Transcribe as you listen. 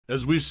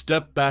As we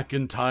step back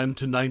in time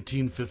to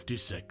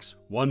 1956,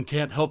 one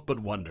can't help but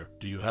wonder,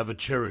 do you have a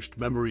cherished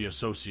memory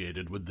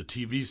associated with the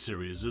TV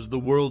series As the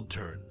World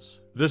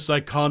Turns? This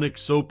iconic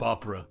soap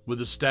opera,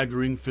 with a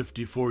staggering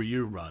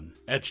 54-year run,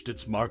 etched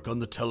its mark on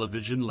the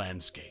television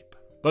landscape.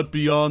 But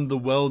beyond the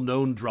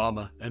well-known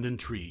drama and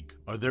intrigue,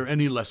 are there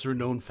any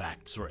lesser-known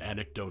facts or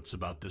anecdotes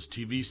about this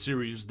TV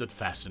series that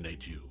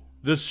fascinate you?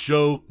 This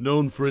show,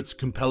 known for its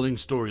compelling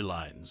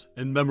storylines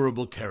and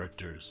memorable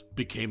characters,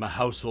 became a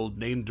household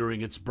name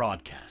during its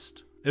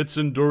broadcast. Its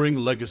enduring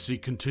legacy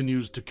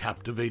continues to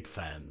captivate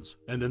fans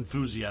and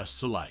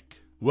enthusiasts alike.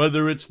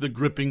 Whether it's the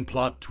gripping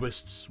plot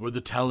twists or the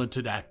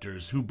talented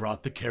actors who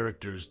brought the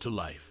characters to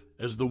life,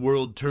 As the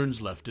World Turns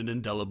left an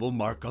indelible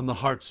mark on the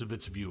hearts of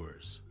its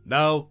viewers.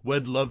 Now,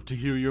 we'd love to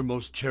hear your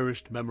most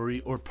cherished memory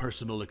or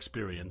personal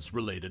experience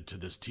related to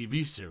this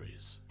TV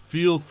series.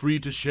 Feel free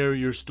to share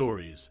your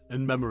stories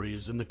and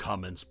memories in the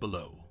comments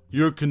below.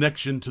 Your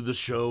connection to the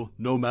show,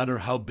 no matter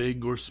how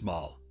big or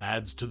small,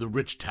 adds to the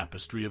rich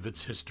tapestry of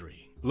its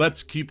history.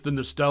 Let's keep the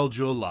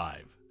nostalgia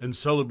alive and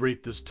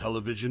celebrate this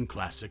television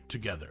classic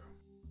together.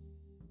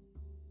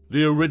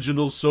 The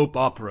original soap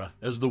opera,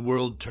 As the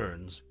World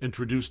Turns,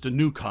 introduced a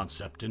new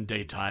concept in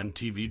daytime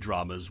TV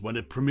dramas when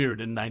it premiered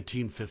in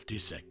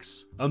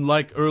 1956.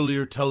 Unlike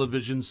earlier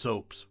television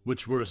soaps,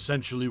 which were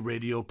essentially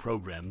radio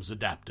programs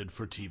adapted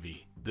for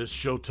TV, this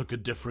show took a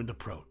different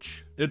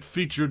approach. It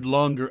featured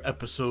longer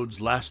episodes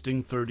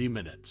lasting 30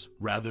 minutes,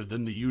 rather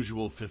than the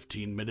usual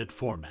 15-minute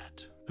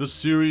format. The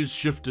series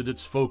shifted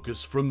its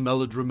focus from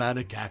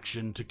melodramatic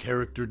action to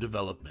character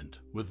development,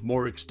 with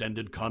more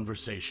extended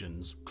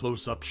conversations,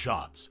 close-up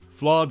shots,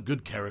 flawed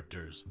good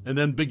characters, and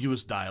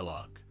ambiguous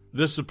dialogue.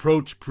 This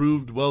approach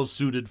proved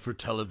well-suited for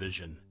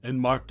television, and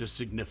marked a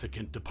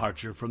significant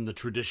departure from the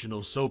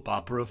traditional soap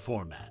opera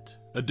format.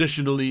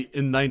 Additionally,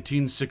 in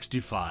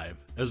 1965,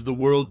 As the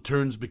World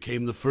Turns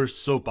became the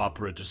first soap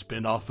opera to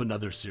spin off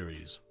another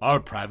series, Our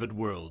Private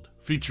World,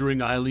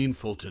 featuring Eileen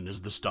Fulton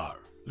as the star.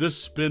 This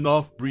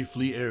spin-off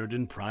briefly aired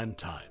in prime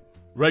time.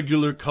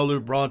 Regular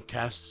color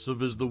broadcasts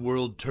of As the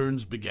World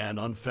Turns began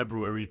on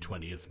February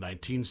 20th,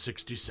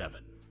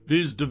 1967.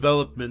 These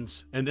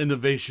developments and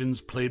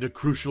innovations played a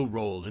crucial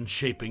role in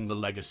shaping the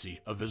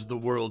legacy of As the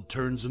World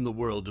Turns in the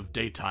world of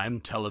daytime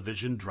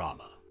television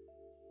drama.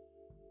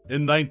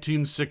 In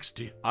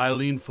 1960,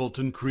 Eileen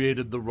Fulton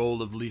created the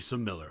role of Lisa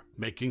Miller,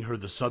 making her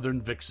the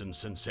Southern Vixen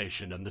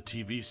sensation in the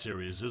TV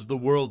series As the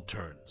World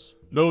Turns.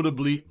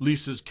 Notably,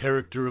 Lisa's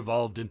character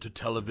evolved into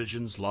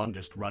television's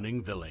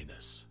longest-running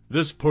villainess.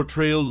 This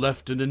portrayal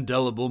left an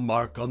indelible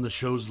mark on the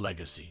show's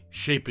legacy,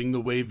 shaping the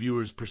way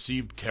viewers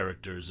perceived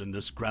characters in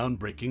this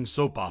groundbreaking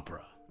soap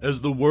opera. As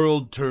the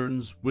World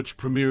Turns, which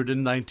premiered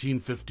in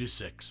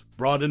 1956,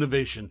 brought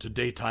innovation to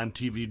daytime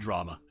TV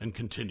drama and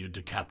continued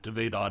to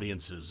captivate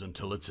audiences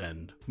until its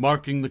end,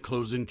 marking the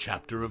closing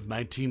chapter of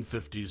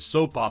 1950s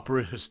soap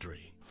opera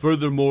history.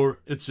 Furthermore,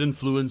 its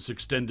influence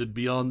extended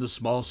beyond the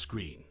small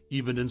screen,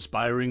 even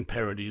inspiring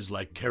parodies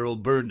like Carol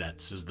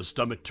Burnett's As the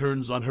Stomach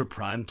Turns on her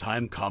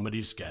prime-time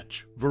comedy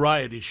sketch,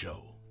 Variety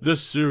Show.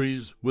 This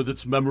series, with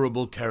its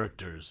memorable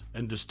characters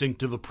and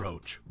distinctive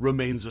approach,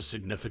 remains a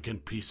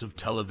significant piece of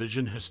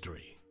television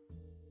history.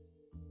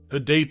 The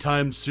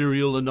daytime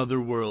serial Another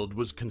World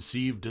was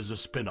conceived as a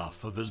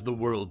spin-off of As the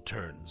World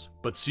Turns,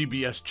 but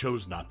CBS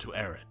chose not to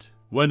air it.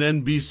 When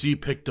NBC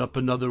picked up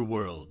Another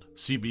World,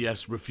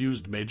 CBS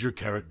refused major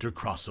character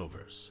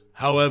crossovers.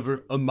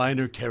 However, a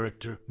minor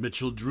character,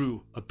 Mitchell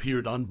Drew,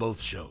 appeared on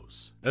both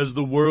shows. As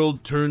the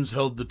World Turns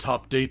held the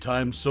top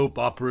daytime soap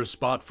opera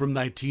spot from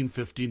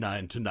 1959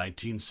 to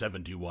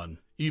 1971,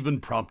 even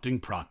prompting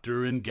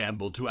Procter &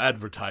 Gamble to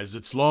advertise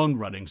its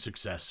long-running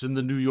success in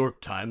the New York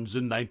Times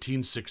in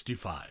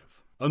 1965.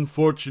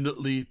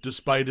 Unfortunately,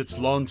 despite its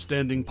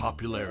long-standing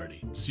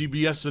popularity,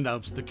 CBS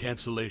announced the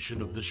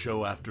cancellation of the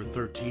show after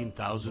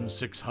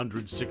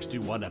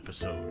 13,661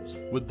 episodes,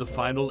 with the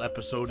final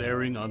episode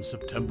airing on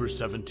September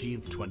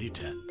 17,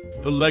 2010.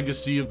 The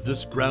legacy of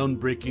this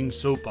groundbreaking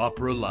soap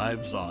opera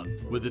lives on,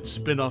 with its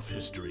spin-off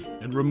history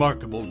and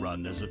remarkable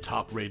run as a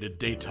top-rated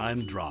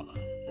daytime drama.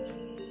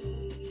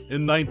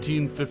 In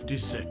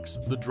 1956,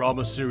 the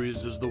drama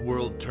series As the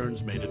World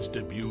Turns made its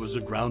debut as a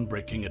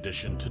groundbreaking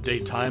addition to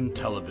daytime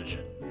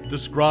television.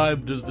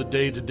 Described as the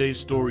day-to-day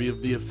story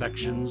of the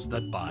affections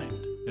that bind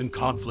and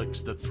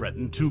conflicts that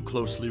threaten two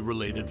closely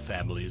related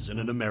families in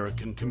an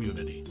American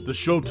community, the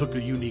show took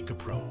a unique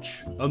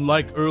approach.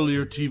 Unlike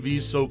earlier TV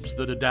soaps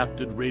that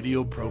adapted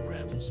radio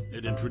programs,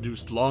 it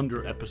introduced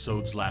longer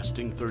episodes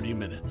lasting 30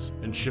 minutes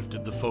and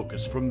shifted the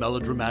focus from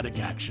melodramatic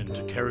action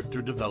to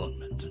character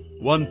development.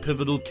 One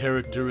pivotal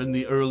character in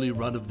the early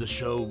run of the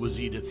show was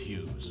Edith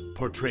Hughes,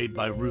 portrayed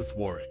by Ruth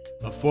Warrick,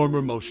 a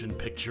former motion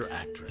picture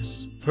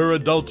actress. Her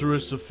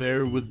adulterous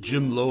affair with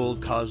Jim Lowell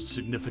caused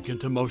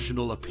significant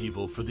emotional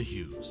upheaval for the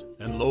Hughes,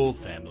 and Lowell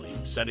family,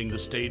 setting the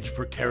stage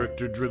for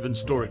character-driven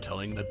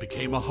storytelling that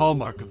became a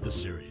hallmark of the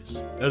series.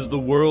 As the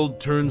World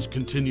Turns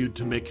continued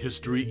to make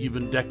history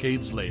even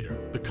decades later,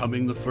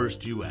 becoming the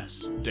first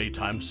U.S.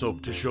 daytime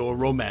soap to show a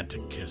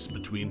romantic kiss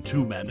between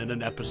two men in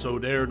an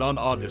episode aired on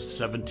August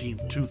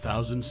 17,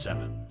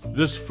 2007.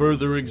 This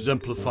further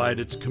exemplified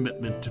its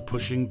commitment to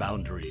pushing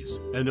boundaries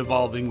and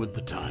evolving with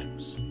the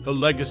times. The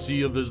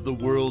legacy of As the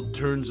World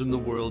Turns in the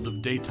world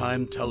of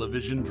daytime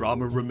television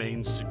drama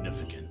remains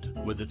significant,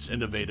 with its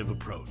innovative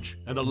approach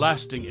and a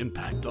lasting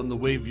impact on the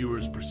way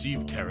viewers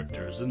perceive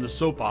characters in the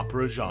soap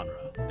opera genre.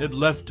 It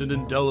left an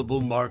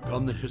indelible mark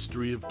on the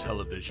history of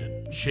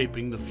television,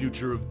 shaping the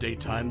future of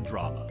daytime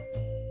drama.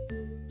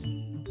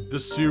 The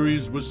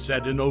series was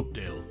set in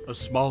Oakdale, a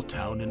small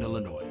town in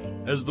Illinois.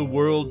 As the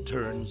World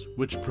Turns,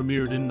 which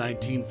premiered in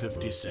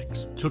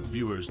 1956, took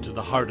viewers to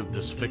the heart of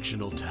this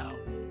fictional town.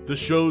 The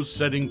show's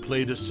setting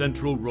played a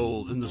central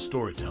role in the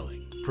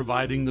storytelling,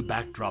 providing the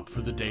backdrop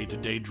for the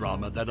day-to-day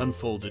drama that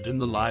unfolded in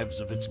the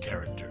lives of its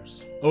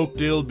characters.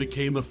 Oakdale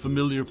became a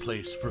familiar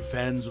place for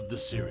fans of the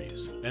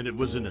series, and it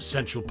was an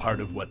essential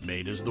part of what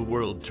made As the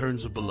World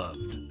Turns a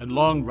beloved and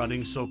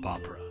long-running soap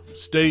opera.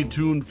 Stay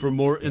tuned for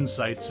more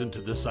insights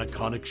into this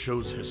iconic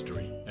show's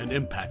history and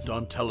impact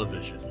on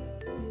television.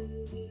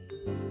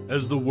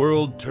 As the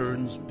World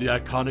Turns, the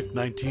iconic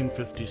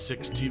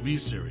 1956 TV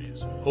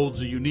series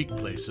holds a unique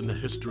place in the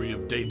history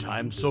of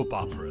daytime soap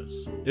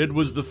operas. It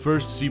was the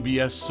first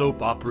CBS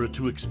soap opera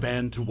to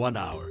expand to 1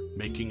 hour,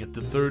 making it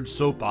the third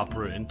soap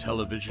opera in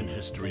television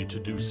history to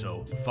do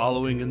so,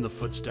 following in the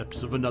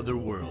footsteps of Another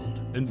World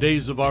and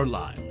Days of Our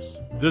Lives.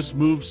 This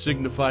move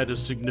signified a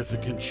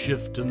significant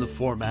shift in the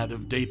format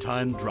of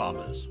daytime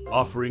dramas,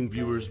 offering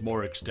viewers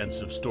more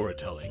extensive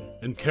storytelling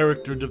and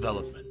character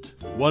development.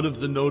 One of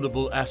the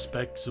notable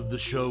aspects of the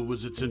show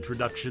was its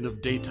introduction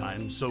of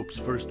daytime soap's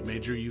first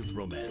major youth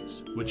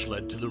romance, which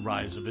led to the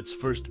rise of its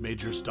first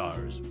major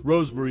stars,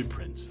 Rosemary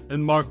Prince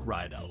and Mark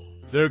Rydell.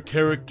 Their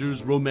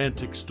characters'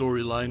 romantic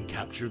storyline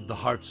captured the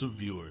hearts of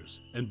viewers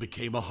and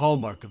became a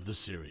hallmark of the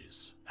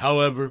series.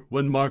 However,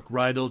 when Mark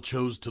Rydell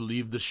chose to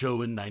leave the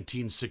show in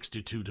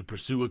 1962 to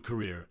pursue a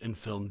career in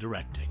film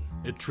directing,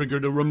 it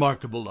triggered a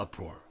remarkable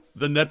uproar.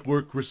 The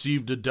network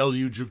received a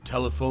deluge of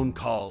telephone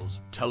calls,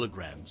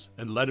 telegrams,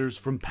 and letters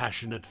from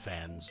passionate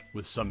fans,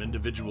 with some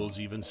individuals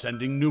even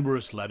sending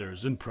numerous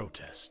letters in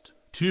protest.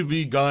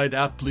 TV Guide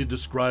aptly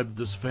described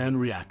this fan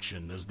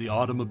reaction as the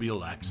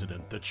automobile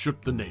accident that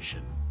shook the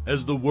nation.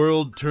 As the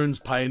World Turns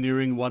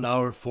pioneering 1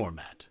 hour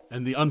format,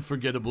 and the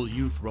unforgettable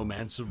youth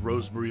romance of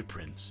Rosemary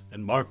Prince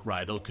and Mark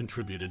Rydell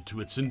contributed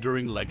to its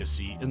enduring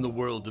legacy in the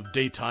world of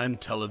daytime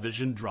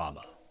television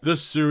drama.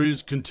 This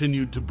series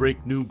continued to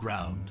break new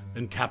ground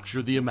and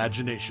capture the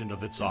imagination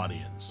of its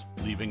audience,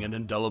 leaving an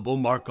indelible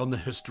mark on the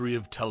history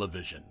of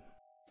television.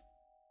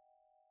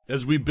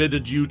 As we bid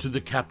adieu to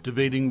the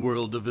captivating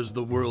world of As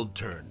the World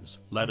Turns,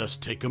 let us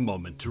take a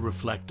moment to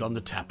reflect on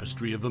the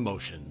tapestry of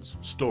emotions,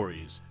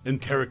 stories, and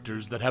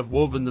characters that have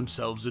woven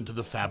themselves into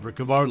the fabric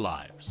of our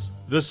lives.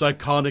 This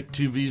iconic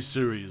TV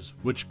series,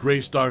 which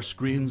graced our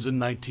screens in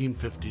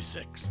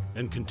 1956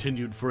 and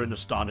continued for an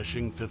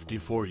astonishing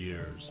 54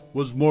 years,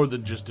 was more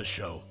than just a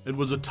show. It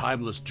was a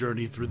timeless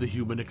journey through the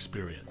human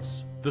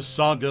experience. The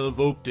saga of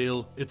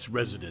Oakdale, its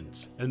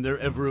residents, and their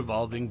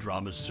ever-evolving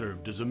dramas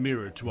served as a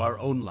mirror to our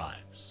own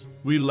lives.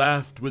 We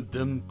laughed with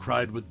them,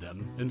 cried with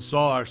them, and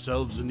saw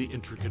ourselves in the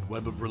intricate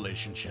web of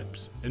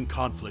relationships and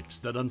conflicts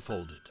that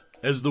unfolded.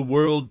 As the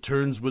World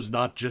Turns was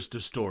not just a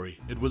story,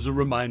 it was a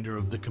reminder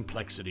of the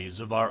complexities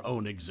of our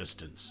own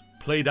existence,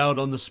 played out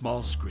on the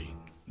small screen.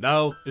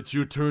 Now, it's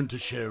your turn to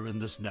share in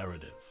this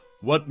narrative.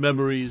 What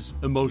memories,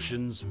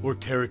 emotions, or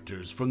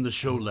characters from the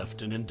show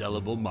left an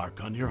indelible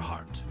mark on your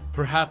heart?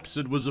 Perhaps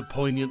it was a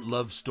poignant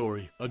love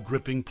story, a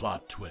gripping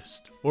plot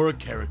twist, or a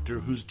character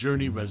whose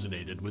journey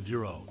resonated with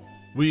your own.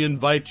 We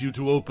invite you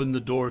to open the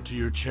door to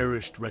your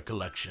cherished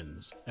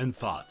recollections and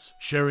thoughts,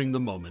 sharing the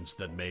moments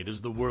that made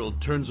As the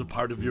World Turns a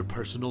part of your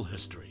personal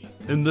history.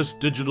 In this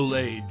digital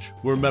age,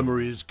 where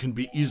memories can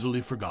be easily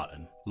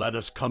forgotten, let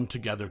us come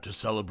together to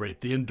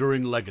celebrate the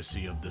enduring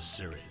legacy of this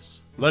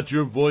series. Let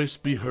your voice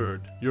be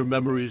heard, your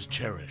memories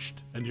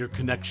cherished, and your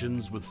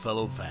connections with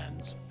fellow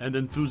fans and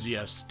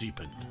enthusiasts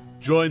deepened.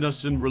 Join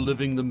us in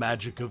reliving the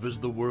magic of As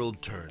the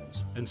World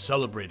Turns and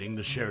celebrating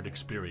the shared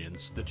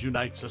experience that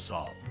unites us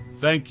all.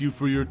 Thank you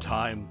for your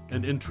time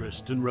and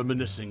interest in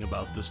reminiscing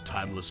about this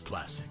timeless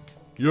classic.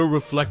 Your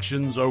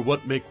reflections are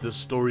what make this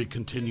story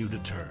continue to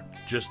turn,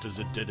 just as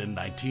it did in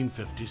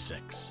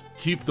 1956.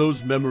 Keep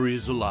those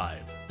memories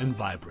alive and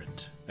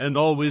vibrant, and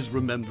always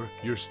remember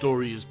your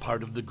story is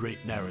part of the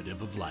great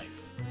narrative of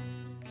life.